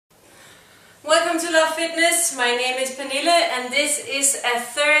Welcome to Love Fitness. My name is Pernille and this is a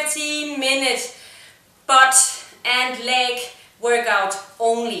 13-minute butt and leg workout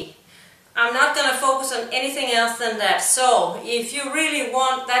only. I'm not going to focus on anything else than that. So if you really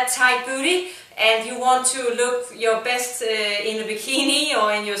want that tight booty and you want to look your best in a bikini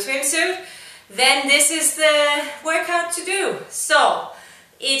or in your swimsuit, then this is the workout to do. So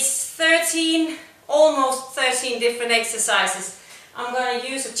it's almost 13 different exercises. I'm going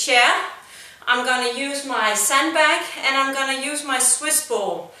to use a chair, I'm going to use my sandbag, and I'm going to use my Swiss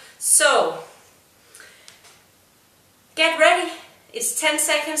ball. So get ready. It's 10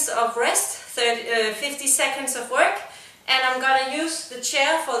 seconds of rest, 50 seconds of work, and I'm going to use the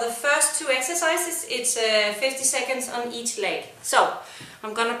chair for the first two exercises. It's 50 seconds on each leg. So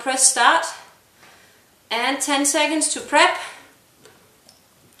I'm going to press start and 10 seconds to prep.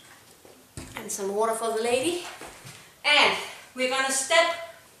 And some water for the lady. And we're going to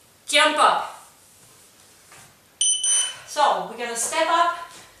step, jump up. So we're going to step up,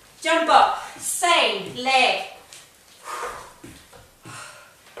 jump up, same leg.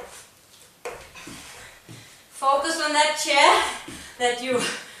 Focus on that chair, that you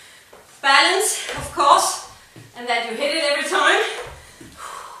balance, of course, and that you hit it every time.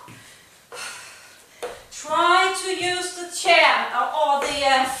 Try to use the chair or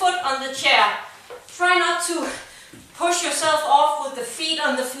the foot on the chair. Try not to push yourself off with the feet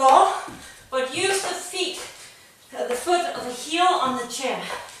on the floor, but use the feet, the foot or the heel on the chair.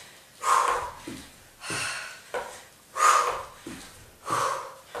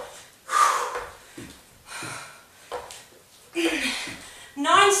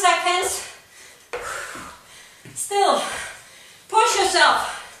 9 seconds. Still. Push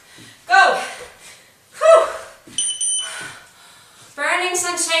yourself. Go. Burning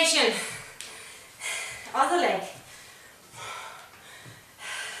sensation. Other leg.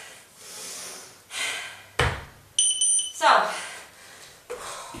 So.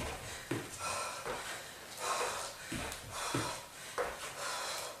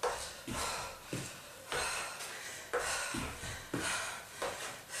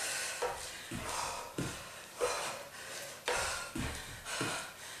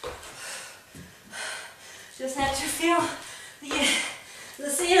 Just have to feel the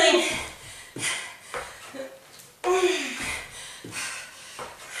ceiling.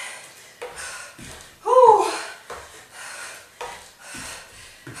 Whew.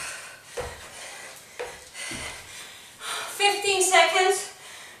 15 seconds,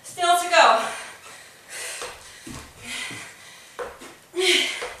 still to go.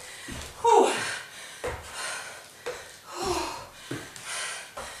 Whew.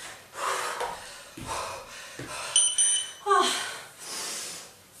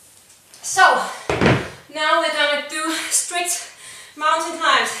 So, now we're going to do strict mountain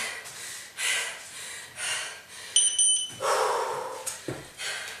climbs.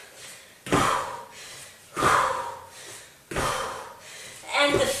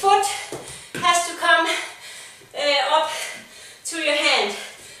 And the foot has to come up to your hand.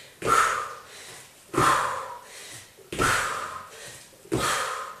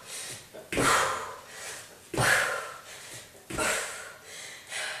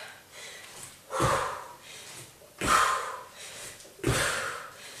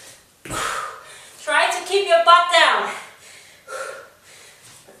 Try to keep your butt down.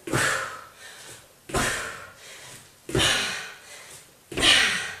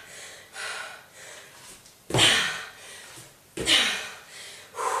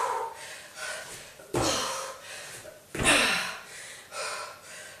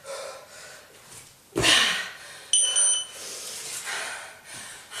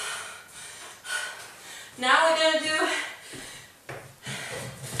 Now we're going to do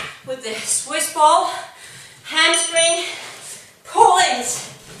with the Swiss ball, hamstring pull-ins.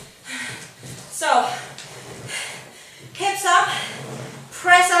 So, hips up,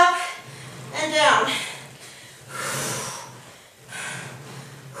 press up and down.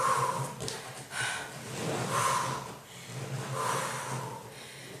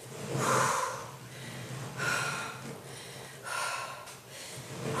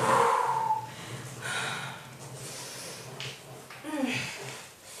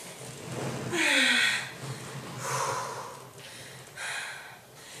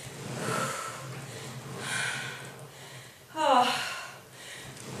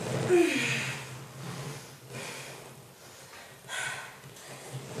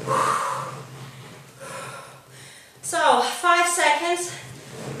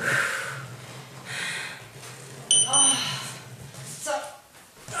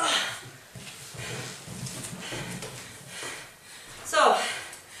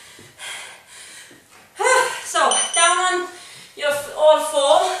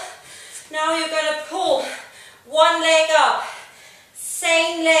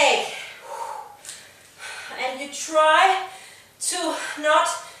 not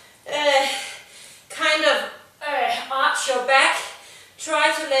kind of arch your back.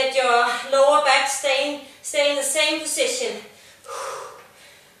 Try to let your lower back stay in the same position.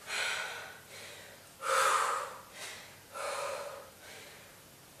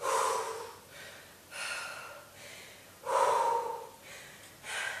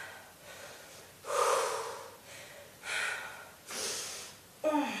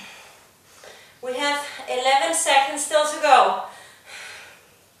 We have 11 seconds still to go.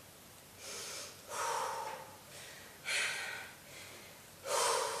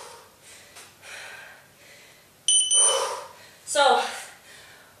 So,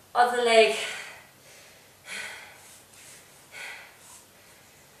 other leg.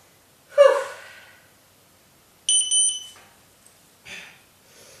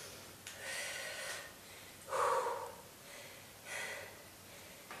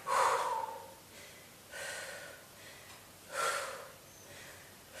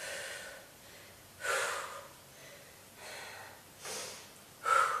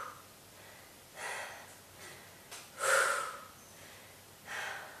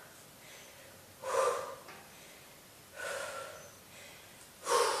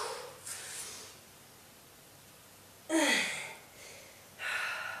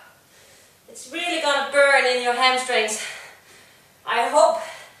 It's really gonna burn in your hamstrings. I hope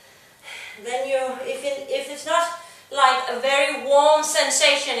then if it's not like a very warm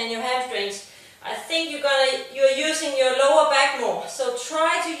sensation in your hamstrings, I think you're using your lower back more. So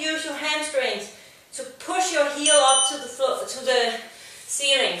try to use your hamstrings to push your heel up to the floor, to the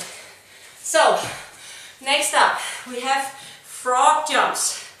ceiling. So next up we have frog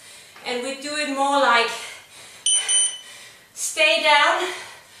jumps, and we do it more like stay down.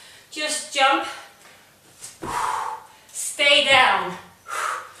 Just jump, stay down,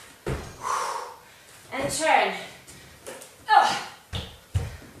 and turn.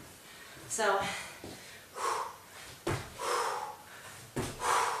 So,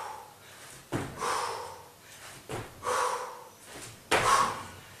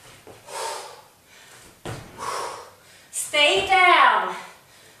 stay down.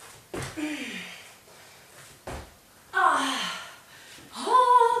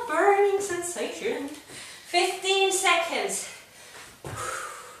 Burning sensation. 15 seconds.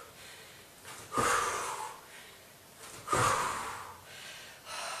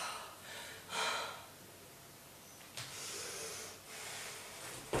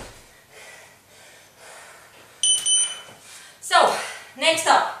 So, next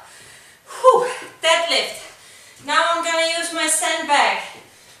up, deadlift. Now I'm going to use my sandbag.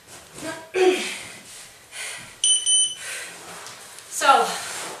 So,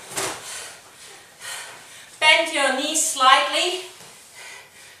 bend your knees slightly.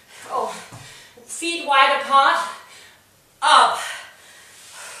 Feet wide apart. Up.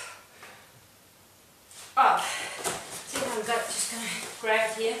 Up. I think I'm just going to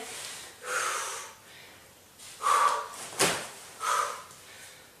grab it here.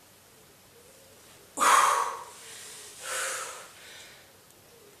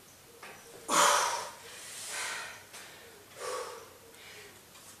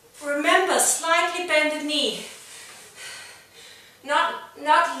 Remember, slightly bended knee, not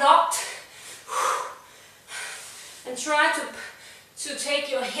locked, and try to take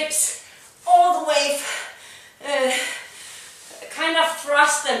your hips all the way, kind of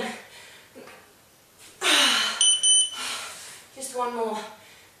thrust them. Just one more.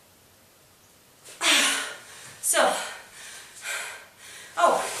 So,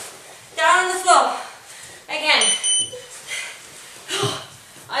 down on the floor again.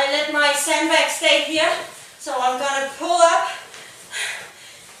 I let my sandbag stay here, so I'm going to pull up,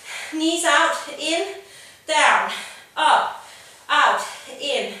 knees out, in, down, up, out,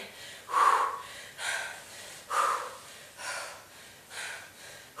 in.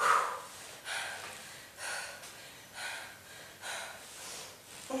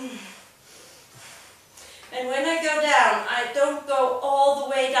 And when I go down, I don't go all the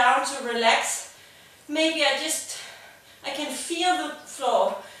way down to relax. Maybe I can feel the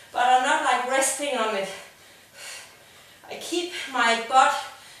floor, but I'm not like resting on it. I keep my butt,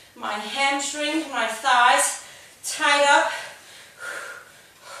 my hamstring, my thighs tied up.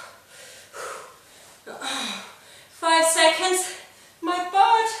 5 seconds. My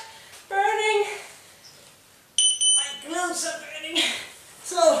butt burning. My glutes are burning.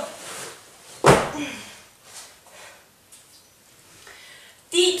 So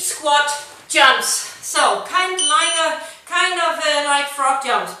deep squat jumps. So kind of like frog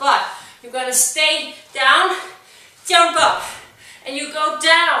jumps, but you're gonna stay down, jump up, and you go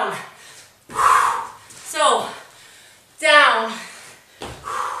down. So down,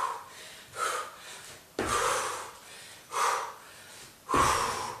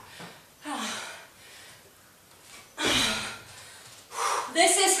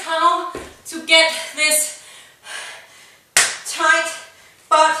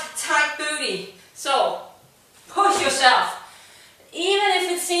 duty. So push yourself. Even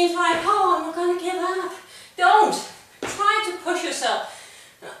if it seems like, oh, I'm not gonna give up. Don't. Try to push yourself.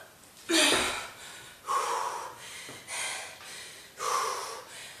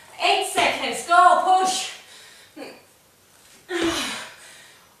 8 seconds. Go, push.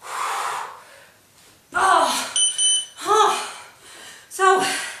 So,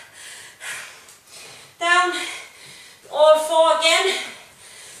 down, all 4 again.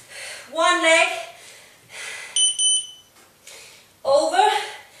 One leg, over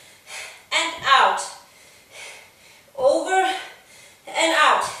and out, over and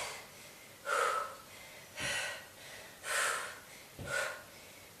out.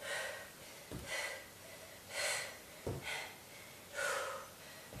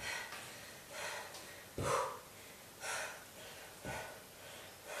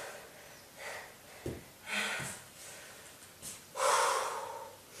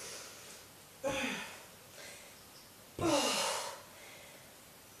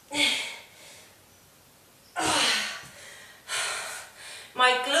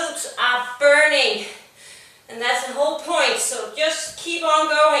 My glutes are burning, and that's the whole point, so just keep on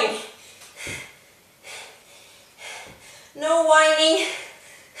going. No whining,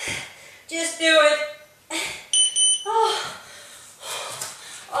 just do it. Oh.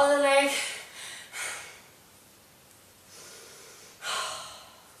 Other leg.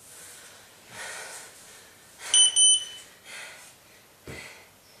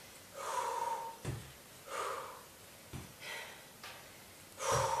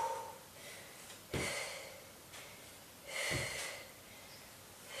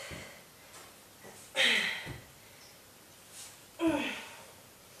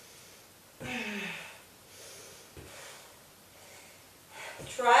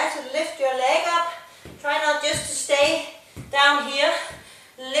 Try to lift your leg up. Try not just to stay down here.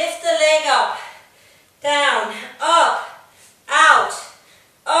 Lift the leg up, down, up, out,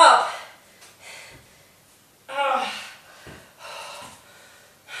 up.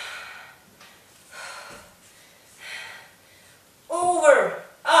 Over,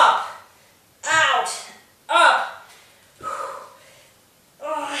 up, out, up.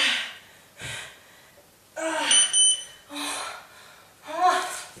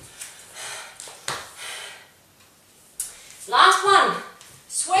 Last one,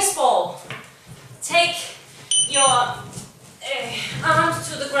 Swiss ball. Take your arms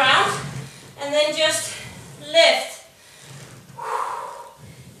to the ground and then just lift.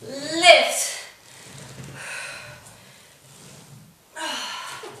 Lift.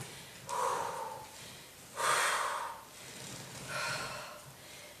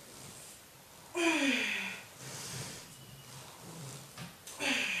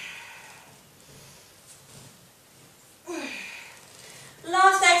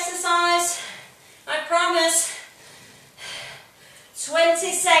 Last exercise, I promise,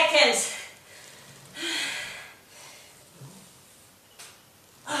 20 seconds.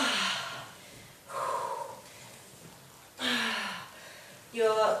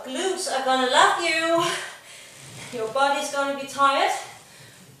 Your glutes are gonna love you, your body's gonna be tired,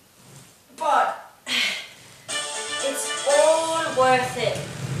 but it's all worth it.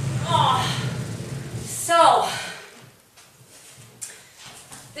 So,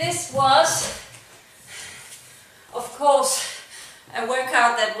 this was, of course, a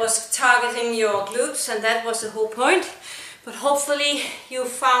workout that was targeting your glutes, and that was the whole point. But hopefully you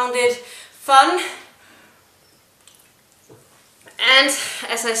found it fun. And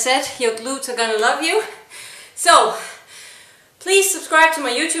as I said, your glutes are gonna love you. So, please subscribe to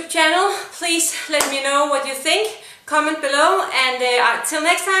my YouTube channel. Please let me know what you think. Comment below, and until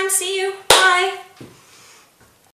next time, see you. Bye.